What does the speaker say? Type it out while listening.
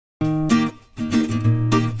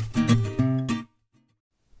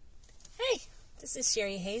This is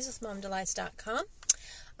Sherry Hayes with homedelights.com.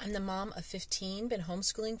 I'm the mom of 15, been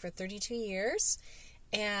homeschooling for 32 years,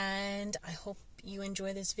 and I hope you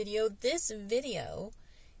enjoy this video. This video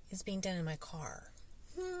is being done in my car.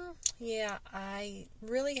 Yeah, I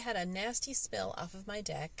really had a nasty spill off of my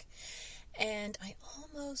deck, and I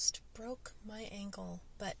almost broke my ankle,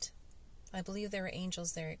 but I believe there were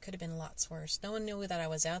angels there. It could have been lots worse. No one knew that I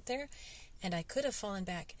was out there, and I could have fallen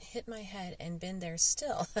back, hit my head, and been there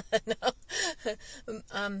still.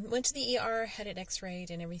 Went to the ER, had it x-rayed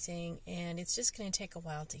and everything, and it's just going to take a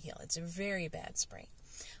while to heal. It's a very bad sprain.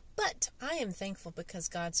 But I am thankful because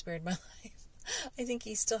God spared my life. I think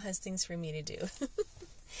He still has things for me to do.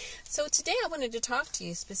 So today I wanted to talk to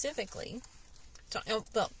you specifically.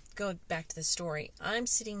 Go back to the story. I'm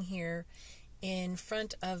sitting here in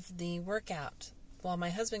front of the workout while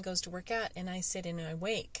my husband goes to work out, and I sit and I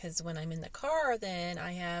wait, because when I'm in the car, then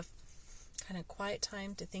I have kind of quiet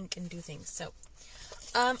time to think and do things. So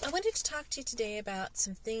I wanted to talk to you today about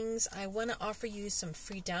some things. I want to offer you some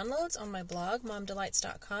free downloads on my blog,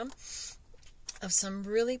 homebuilders.com, of some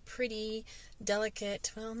really pretty,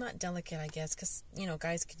 delicate, well, not delicate, I guess, because, you know,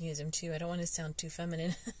 guys can use them too. I don't want to sound too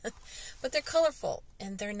feminine. But they're colorful,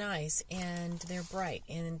 and they're nice, and they're bright,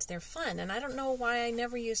 and they're fun. And I don't know why I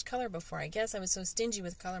never used color before. I guess I was so stingy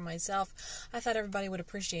with color myself. I thought everybody would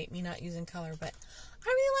appreciate me not using color, but I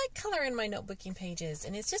really like color in my notebooking pages.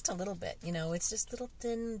 And it's just a little bit, you know, it's just little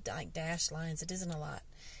thin, like, dashed lines. It isn't a lot.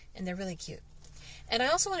 And they're really cute. And I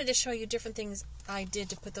also wanted to show you different things I did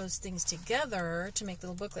to put those things together to make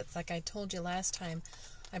little booklets. Like I told you last time,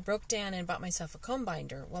 I broke down and bought myself a comb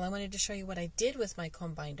binder. Well, I wanted to show you what I did with my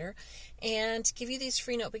comb binder and give you these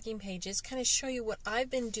free notebooking pages, kind of show you what I've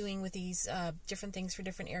been doing with these different things for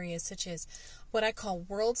different areas, such as what I call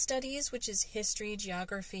world studies, which is history,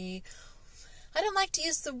 geography. I don't like to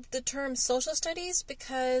use the term social studies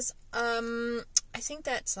because I think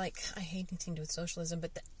that's like, I hate anything to do with socialism,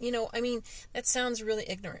 but that sounds really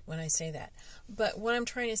ignorant when I say that. But what I'm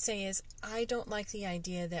trying to say is I don't like the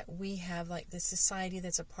idea that we have like this society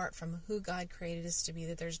that's apart from who God created us to be,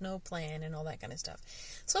 that there's no plan and all that kind of stuff.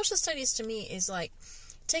 Social studies to me is like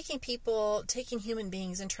taking human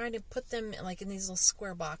beings and trying to put them like in these little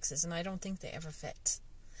square boxes, and I don't think they ever fit.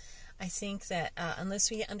 I think that unless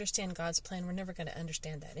we understand God's plan, we're never going to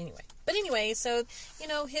understand that anyway. But anyway, so, you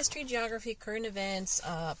know, history, geography, current events,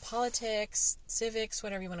 politics, civics,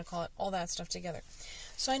 whatever you want to call it, all that stuff together.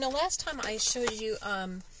 So I know last time I showed you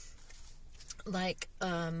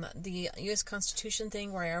the U.S. Constitution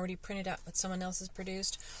thing where I already printed out what someone else has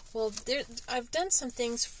produced. Well, I've done some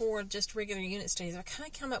things for just regular unit studies. I kind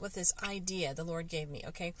of come up with this idea the Lord gave me,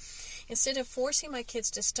 okay? Instead of forcing my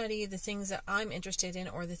kids to study the things that I'm interested in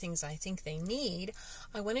or the things I think they need,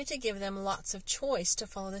 I wanted to give them lots of choice to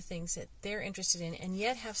follow the things that they're interested in, and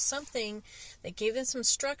yet have something that gave them some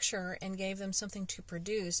structure and gave them something to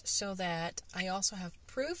produce, so that I also have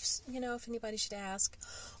proofs, you know, if anybody should ask,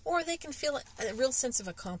 or they can feel a real sense of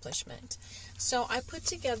accomplishment. So I put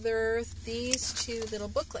together these two little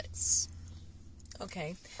booklets.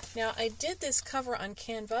 Okay, now I did this cover on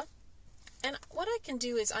Canva, and what I can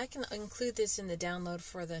do is I can include this in the download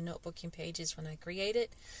for the notebooking pages when I create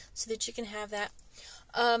it, so that you can have that.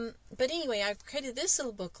 But anyway, I've created this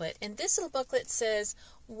little booklet, and this little booklet says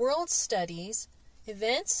World Studies,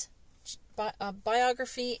 Events,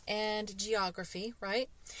 Biography, and Geography, right?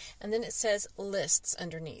 And then it says Lists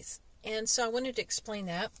underneath. And so I wanted to explain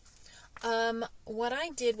that. What I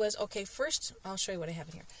did was, okay, first, I'll show you what I have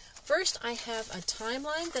in here. First, I have a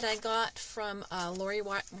timeline that I got from Lori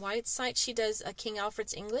White's site. She does King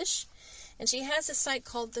Alfred's English, and she has a site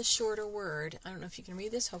called The Shorter Word. I don't know if you can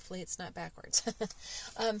read this. Hopefully it's not backwards.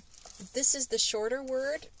 This is The Shorter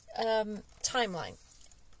Word timeline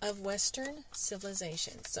of Western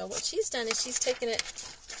civilization. So what she's done is she's taken it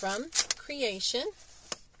from creation,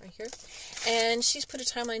 right here, and she's put a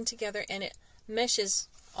timeline together, and it meshes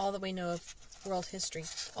all that we know of world history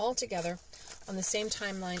all together on the same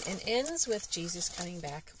timeline, and ends with Jesus coming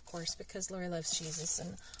back, of course, because Lori loves Jesus,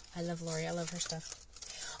 and I love Lori. I love her stuff.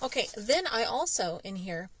 Okay, then I also, in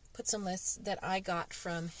here, put some lists that I got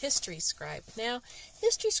from History Scribe. Now,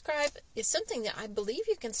 History Scribe is something that I believe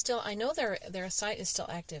you can still, I know their site is still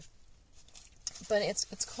active, but it's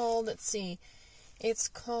called, let's see, it's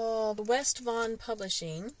called West Vaughn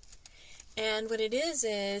Publishing. And what it is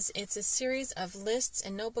it's a series of lists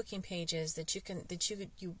and notebooking pages that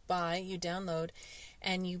you buy, you download,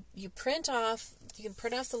 and you print off. You can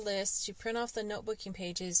print off the lists, you print off the notebooking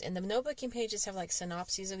pages, and the notebooking pages have like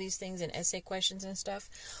synopses of these things and essay questions and stuff.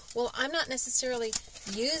 Well, I'm not necessarily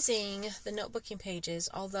using the notebooking pages,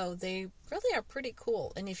 although they really are pretty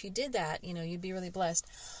cool. And if you did that, you know, you'd be really blessed.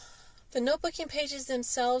 The notebooking pages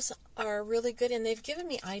themselves are really good, and they've given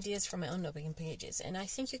me ideas for my own notebooking pages, and I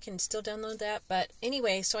think you can still download that. But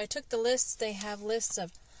anyway, so I took the lists. They have lists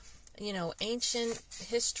of, ancient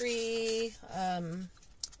history,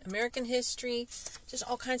 American history, just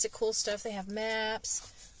all kinds of cool stuff. They have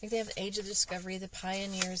maps. Like they have the Age of Discovery, the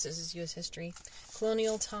Pioneers, this is U.S. history,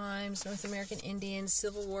 colonial times, North American Indians,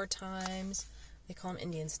 Civil War times. They call them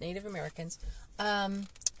Indians, Native Americans.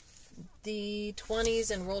 The 20s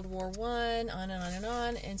and World War I, on and on and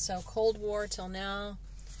on. And so Cold War till now,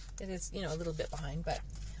 it is, a little bit behind. But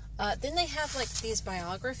then they have like these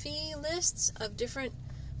biography lists of different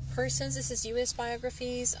persons. This is U.S.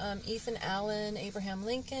 biographies. Ethan Allen, Abraham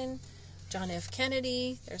Lincoln, John F.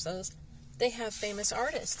 Kennedy. There's those. They have famous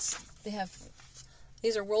artists.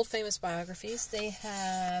 These are world famous biographies. They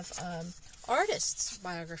have artists'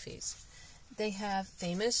 biographies. They have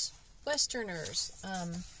famous Westerners.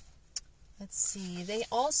 Let's see. They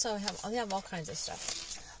also have all kinds of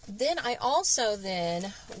stuff. Then I also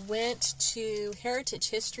went to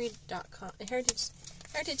heritagehistory.com,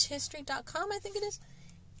 heritagehistory.com, I think it is.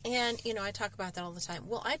 And, I talk about that all the time.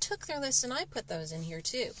 Well, I took their list and I put those in here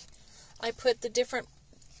too. I put the different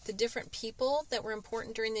people that were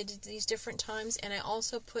important during these different times, and I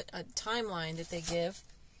also put a timeline that they give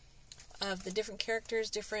of the different characters,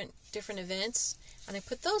 different events, and I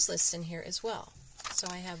put those lists in here as well. So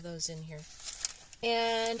I have those in here.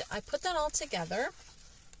 And I put that all together.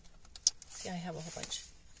 See, I have a whole bunch.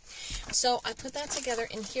 So I put that together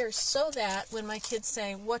in here so that when my kids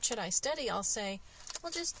say, what should I study? I'll say,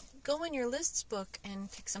 well, just go in your lists book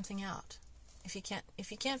and pick something out. If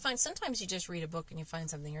you can't find, sometimes you just read a book and you find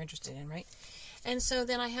something you're interested in, right? And so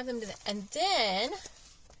then I have them do that. And then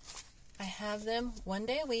I have them one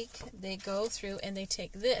day a week. They go through and they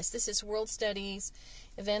take this. This is World Studies,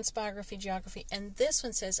 Events, Biography, Geography. And this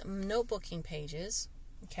one says notebooking pages.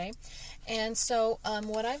 Okay. And so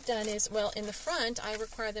what I've done is, well, in the front, I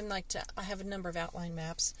require them I have a number of outline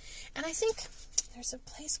maps. And I think there's a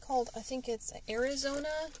place called, I think it's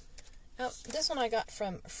Arizona. This one I got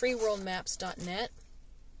from freeworldmaps.net.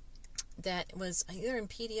 That was either in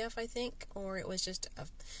PDF, I think, or it was just a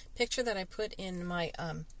picture that I put in my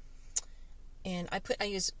I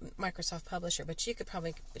use Microsoft Publisher, but you could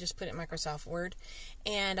probably just put it in Microsoft Word,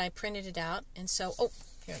 and I printed it out. And so,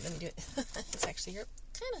 here, let me do it. It's actually here.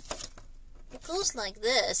 It goes like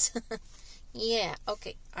this. Yeah,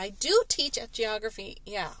 okay. I do teach at geography.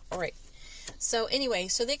 Yeah, all right. So anyway,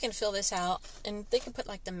 so they can fill this out, and they can put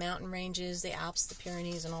like the mountain ranges, the Alps, the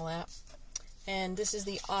Pyrenees, and all that. And this is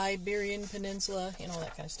the Iberian Peninsula, all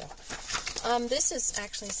that kind of stuff. This is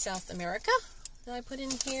actually South America that I put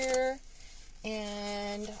in here.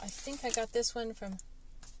 And I think I got this one from,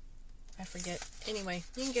 I forget. Anyway,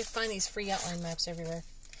 you can find these free outline maps everywhere.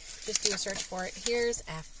 Just do a search for it. Here's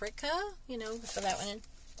Africa, fill that one in.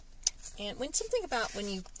 And when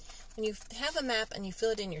you have a map and you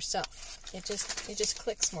fill it in yourself, it just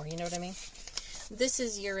clicks more, you know what I mean? This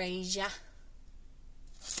is Eurasia,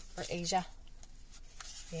 or Asia.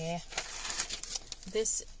 Yeah.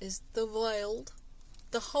 This is the wild,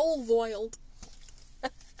 the whole wild.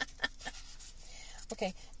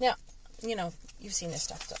 Okay, now, you've seen this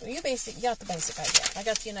stuff, so you got the basic idea. I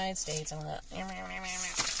got the United States and all that.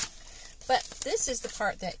 But this is the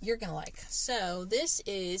part that you're going to like. So, this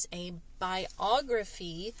is a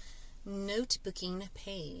biography notebooking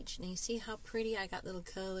page. Now, you see how pretty I got little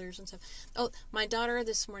colors and stuff. Oh, my daughter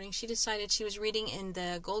this morning, she decided she was reading in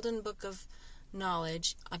the Golden Book of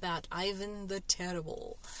Knowledge about Ivan the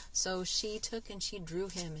Terrible. So, she took and she drew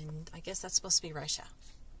him, and I guess that's supposed to be Russia.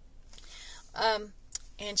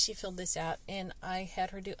 And she filled this out, and I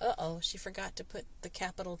had her do, she forgot to put the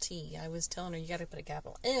capital T. I was telling her, you got to put a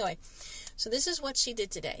capital. Anyway, so this is what she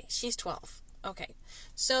did today. She's 12. Okay,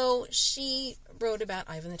 so she wrote about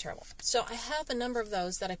Ivan the Terrible. So I have a number of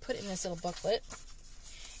those that I put in this little booklet.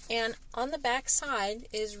 And on the back side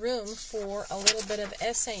is room for a little bit of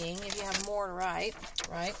essaying if you have more to write,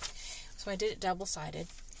 right? So I did it double-sided.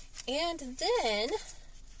 And then,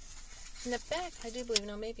 in the back, I do believe,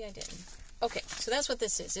 no, maybe I didn't. Okay, so that's what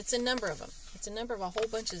this is. It's a number of them. It's a number of a whole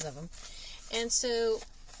bunches of them. And so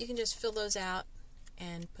you can just fill those out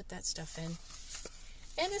and put that stuff in.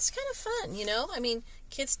 And it's kind of fun, I mean,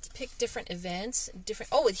 kids pick different events,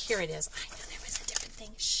 oh, here it is. I knew there was a different thing.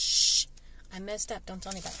 Shh. I messed up. Don't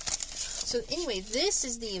tell anybody. So anyway, this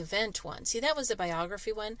is the event one. See, that was the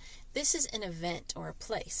biography one. This is an event or a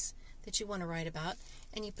place that you want to write about.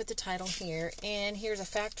 And you put the title here, and here's a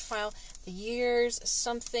fact file. The years,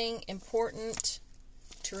 something important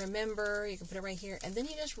to remember. You can put it right here, and then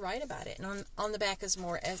you just write about it. And on the back is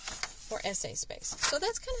more for essay space. So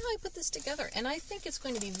that's kind of how I put this together, and I think it's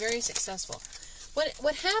going to be very successful.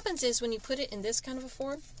 What happens is when you put it in this kind of a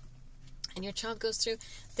form, and your child goes through,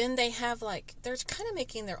 then they have like, they're kind of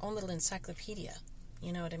making their own little encyclopedia.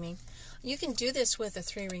 You know what I mean? You can do this with a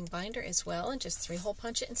 3-ring binder as well, and just 3-hole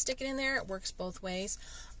punch it and stick it in there. It works both ways.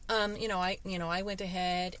 I went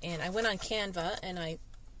ahead and I went on Canva and I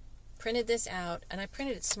printed this out, and I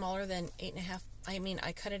printed it smaller than 8.5.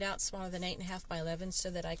 I cut it out smaller than 8.5 by 11 so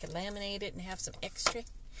that I could laminate it and have some extra.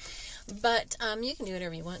 But you can do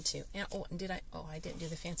whatever you want to. And I didn't do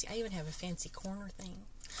the fancy. I even have a fancy corner thing,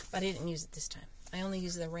 but I didn't use it this time. I only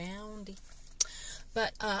used the roundy.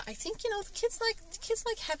 But I think the kids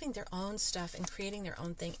like having their own stuff and creating their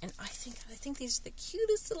own thing. And I think these are the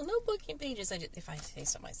cutest little notebooking pages. If I say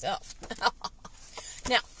so myself.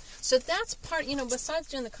 Now, so that's part. Besides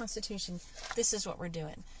doing the Constitution, this is what we're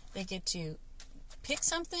doing. They get to pick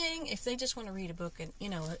something if they just want to read a book, and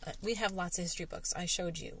we have lots of history books. I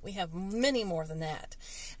showed you. We have many more than that,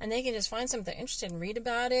 and they can just find something they're interested in, read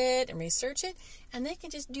about it, and research it, and they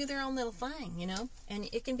can just do their own little thing, And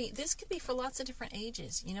this could be for lots of different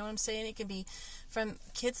ages. You know what I'm saying? It could be from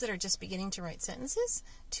kids that are just beginning to write sentences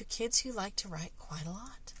to kids who like to write quite a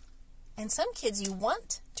lot, and some kids you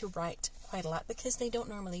want to write quite a lot because they don't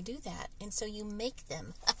normally do that, and so you make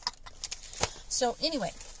them. So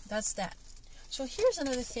anyway, that's that. So here's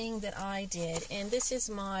another thing that I did, and this is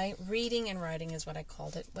my reading and writing is what I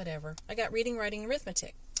called it, whatever. I got reading, writing,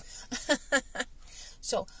 arithmetic.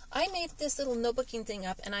 So I made this little notebooking thing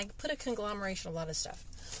up, and I put a conglomeration of a lot of stuff.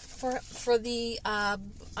 For the,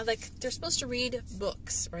 they're supposed to read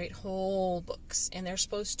books, right, whole books, and they're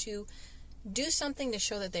supposed to do something to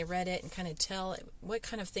show that they read it and kind of tell what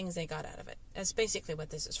kind of things they got out of it. That's basically what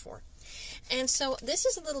this is for. And so this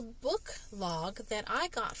is a little book log that I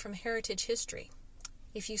got from Heritage History.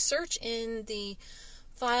 If you search in the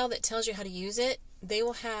file that tells you how to use it, they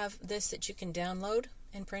will have this that you can download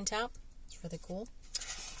and print out. It's really cool.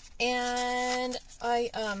 And I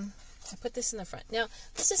put this in the front. Now,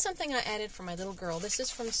 this is something I added for my little girl. This is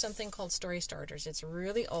from something called Story Starters. It's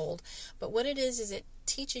really old, but what it is it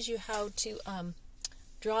teaches you how to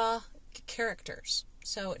draw characters.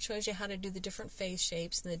 So it shows you how to do the different face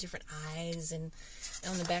shapes and the different eyes, and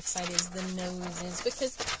on the back side is the noses.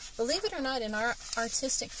 Because, believe it or not, in our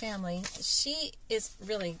artistic family, she is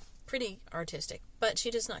really pretty artistic, but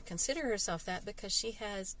she does not consider herself that because she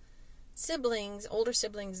has older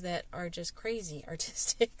siblings that are just crazy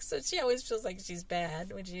artistic. So she always feels like she's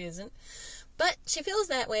bad when she isn't. But she feels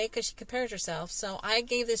that way because she compares herself. So I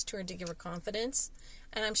gave this to her to give her confidence.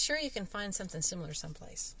 And I'm sure you can find something similar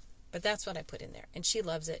someplace. But that's what I put in there. And she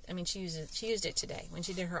loves it. I mean, she used it today when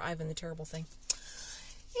she did her Ivan the Terrible thing.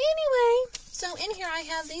 Anyway, so in here I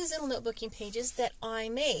have these little notebooking pages that I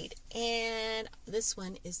made. And this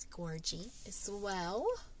one is gorgy as well.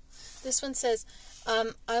 This one says,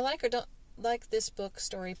 I like or don't like this book,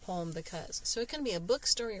 story, poem, because. So it can be a book,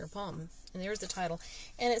 story, or poem. And there's the title.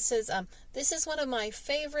 And it says, this is one of my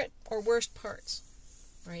favorite or worst parts.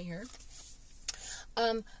 Right here.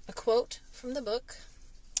 A quote from the book.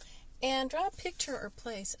 And draw a picture or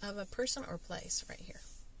place of a person or place right here.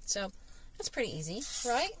 So that's pretty easy,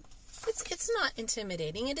 right? It's not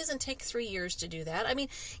intimidating. It doesn't take 3 years to do that. I mean,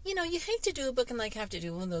 you hate to do a book and have to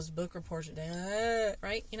do one of those book reports,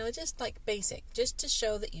 right? It's just like basic, just to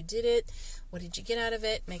show that you did it. What did you get out of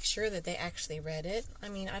it? Make sure that they actually read it. I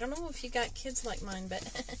mean, I don't know if you got kids like mine, but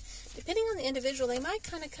depending on the individual, they might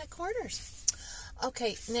kind of cut corners.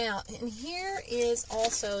 Okay, now, and here is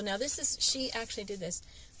also, she actually did this.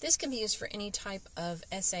 This can be used for any type of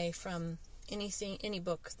essay from any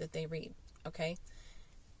book that they read, okay?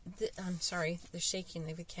 I'm sorry, the shaking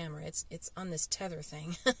of the camera. It's on this tether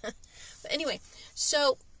thing. But anyway,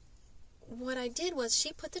 so what I did was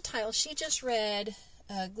she put the title. She just read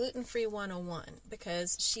Gluten-Free 101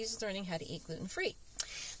 because she's learning how to eat gluten-free.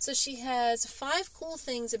 So she has 5 cool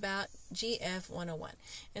things about GF 101.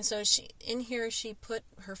 And so in here she put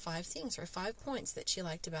her 5 things, her 5 points that she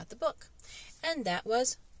liked about the book. And that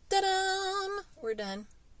was, ta-da! We're done.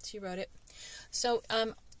 She wrote it. So,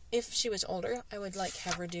 if she was older, I would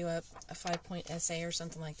have her do a 5-point essay or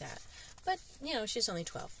something like that. But, she's only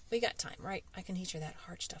 12. We got time, right? I can teach her that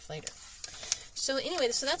hard stuff later. So anyway,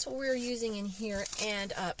 so that's what we're using in here.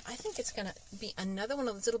 And I think it's going to be another one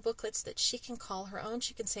of those little booklets that she can call her own.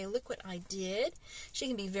 She can say, look what I did. She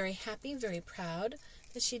can be very happy, very proud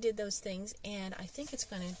that she did those things. And I think it's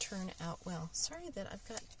going to turn out well. Sorry that I've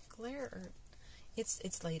got glare.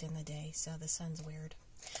 It's late in the day, so the sun's weird.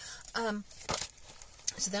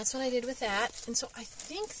 So that's what I did with that. And so I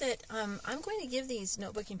think that I'm going to give these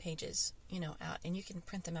notebooking pages, out, and you can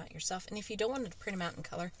print them out yourself. And if you don't want to print them out in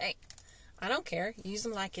color, hey, I don't care. Use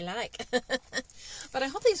them like you like. But I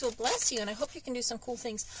hope these will bless you, and I hope you can do some cool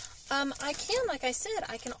things. Like I said,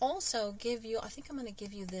 I can also give you, I think I'm going to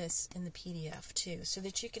give you this in the PDF too, so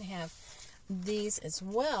that you can have these as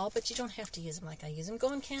well, but you don't have to use them like I use them. Go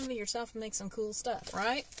on Canva yourself and make some cool stuff,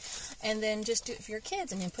 right? And then just do it for your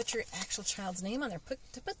kids, and then put your actual child's name on there.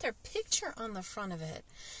 Put their picture on the front of it.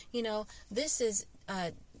 You know, this is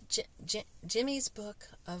Jimmy's book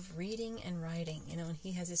of reading and writing, you know, and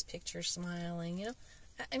he has his picture smiling, you know.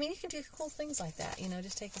 I mean, you can do cool things like that, you know,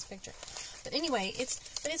 just take his picture. But anyway, it's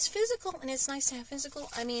physical, and it's nice to have physical.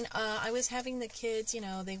 I mean, I was having the kids, you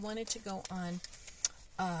know, they wanted to go on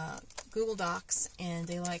Google Docs, and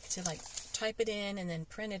they like to type it in and then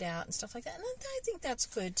print it out and stuff like that. And I think that's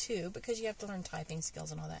good too, because you have to learn typing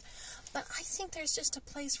skills and all that. But I think there's just a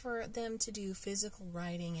place for them to do physical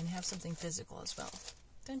writing and have something physical as well.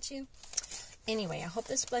 Don't you? Anyway, I hope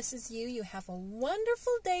this blesses you. You have a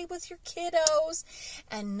wonderful day with your kiddos,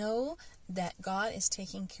 and know that God is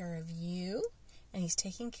taking care of you, and He's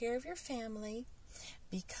taking care of your family,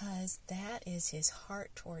 because that is His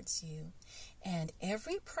heart towards you. And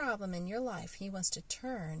every problem in your life, He wants to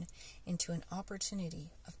turn into an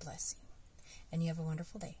opportunity of blessing. And you have a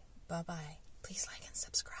wonderful day. Bye-bye. Please like and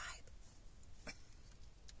subscribe.